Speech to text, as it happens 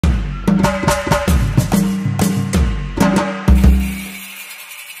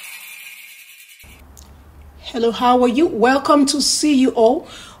Hello, how are you? Welcome to CEO,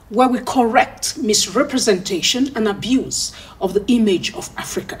 where we correct misrepresentation and abuse of the image of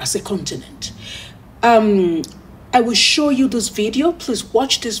Africa as a continent. I will show you this video. Please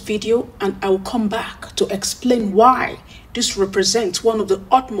watch this video and I will come back to explain why this represents one of the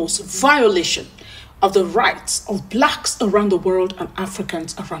utmost violation of the rights of blacks around the world and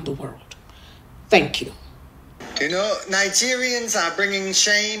Africans around the world. Thank you. You know, Nigerians are bringing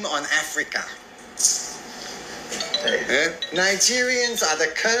shame on Africa. Nigerians are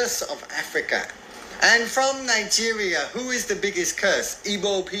the curse of Africa. And from Nigeria, who is the biggest curse?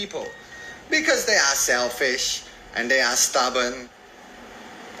 Igbo people. Because they are selfish and they are stubborn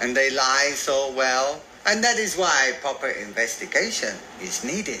and they lie so well. And that is why proper investigation is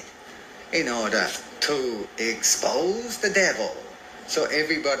needed in order to expose the devil so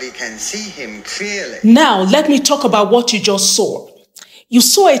everybody can see him clearly. Now, let me talk about what you just saw. You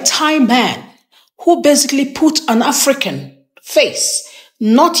saw a Thai man who basically put an African face,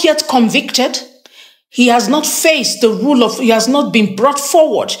 not yet convicted. He has not faced the rule of, he has not been brought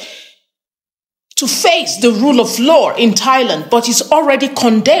forward to face the rule of law in Thailand, but is already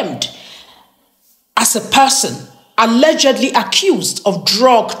condemned as a person allegedly accused of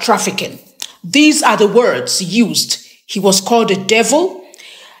drug trafficking. These are the words used. He was called a devil.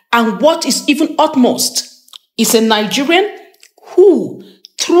 And what is even utmost is a Nigerian who,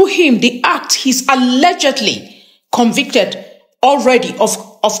 through him, the act he's allegedly convicted already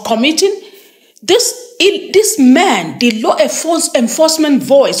of committing, this man, the law enforcement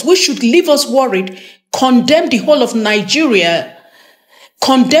voice, which should leave us worried, condemned the whole of Nigeria,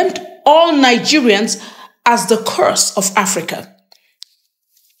 condemned all Nigerians as the curse of Africa.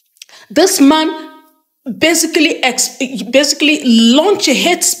 This man basically launched a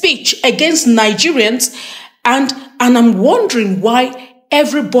hate speech against Nigerians, and I'm wondering why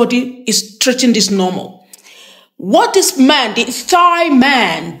everybody is treating this normal. What this man, the Thai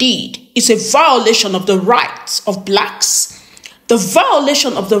man, did is a violation of the rights of blacks, the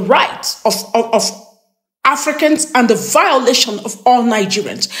violation of the rights of Africans, and the violation of all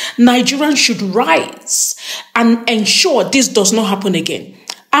Nigerians. Nigerians should rise and ensure this does not happen again.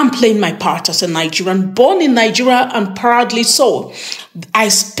 I'm playing my part as a Nigerian, born in Nigeria and proudly so. I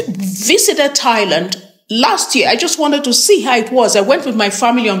visited Thailand last year. I just wanted to see how it was. I went with my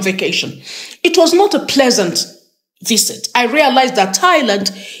family on vacation. It was not a pleasant visit. I realized that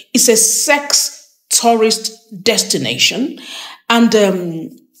Thailand is a sex tourist destination. And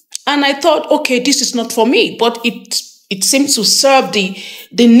I thought, okay, this is not for me, but it seems to serve the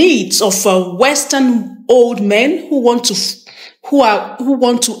needs of Western old men who want to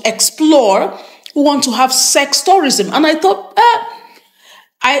explore, who want to have sex tourism. And I thought,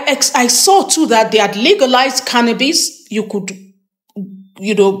 I saw too that they had legalized cannabis. You could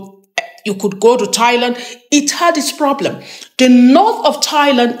go to Thailand. It had its problem. The north of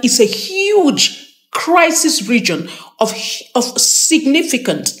Thailand is a huge crisis region of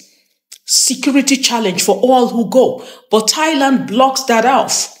significant security challenge for all who go. But Thailand blocks that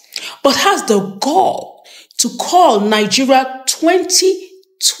off, but has the gall to call Nigeria 20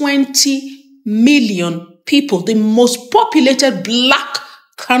 million people, the most populated black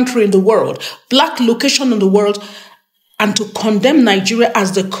country in the world, black location in the world, and to condemn Nigeria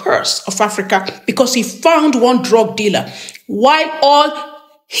as the curse of Africa because he found one drug dealer, while all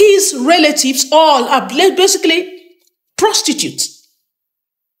his relatives all are basically prostitutes.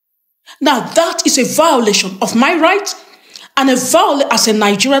 Now that is a violation of my right, and as a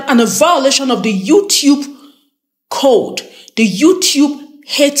Nigerian, and a violation of the YouTube code, the YouTube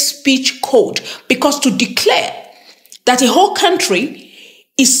hate speech code, because to declare that a whole country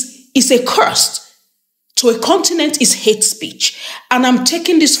is a curse to a continent is hate speech. And I'm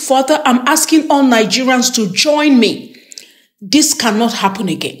taking this further. I'm asking all Nigerians to join me. This cannot happen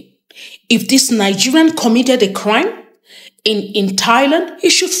again. If this Nigerian committed a crime in Thailand, he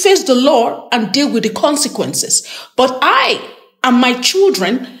should face the law and deal with the consequences. But I and my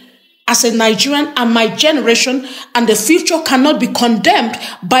children, as a Nigerian, and my generation and the future cannot be condemned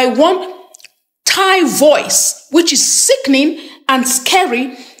by one Thai voice, which is sickening and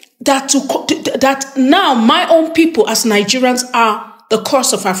scary, that now my own people as Nigerians are the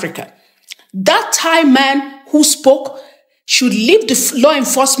curse of Africa. That Thai man who spoke should leave the law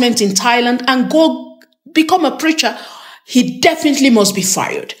enforcement in Thailand and go become a preacher. He definitely must be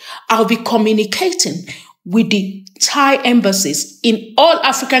fired. I'll be communicating with the Thai embassies in all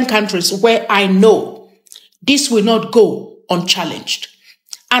African countries where I know this will not go unchallenged.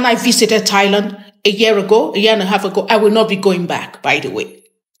 And I visited Thailand a year and a half ago. I will not be going back, by the way.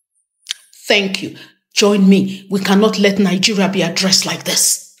 Thank you. Join me. We cannot let Nigeria be addressed like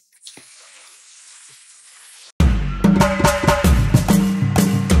this.